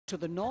to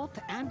the north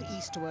and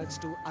eastwards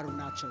to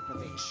Arunachal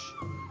Pradesh,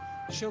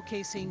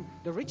 showcasing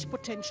the rich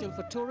potential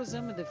for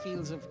tourism in the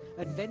fields of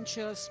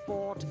adventure,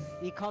 sport,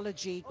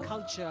 ecology,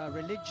 culture,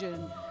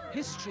 religion,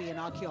 history and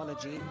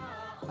archaeology.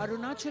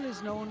 Arunachal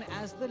is known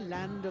as the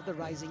land of the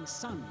rising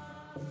sun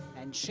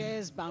and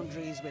shares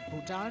boundaries with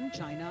Bhutan,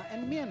 China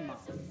and Myanmar.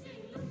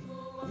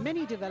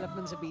 Many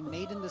developments have been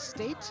made in the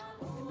state,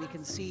 and we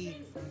can see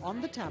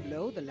on the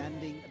tableau the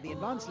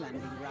advanced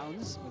landing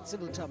grounds with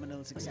civil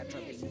terminals, etc.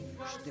 being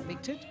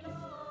depicted.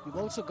 We've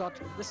also got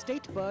the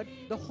state bird,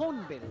 the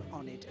hornbill,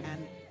 on it,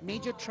 and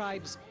major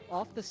tribes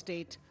of the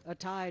state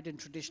attired in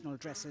traditional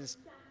dresses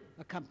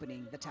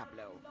accompanying the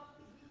tableau.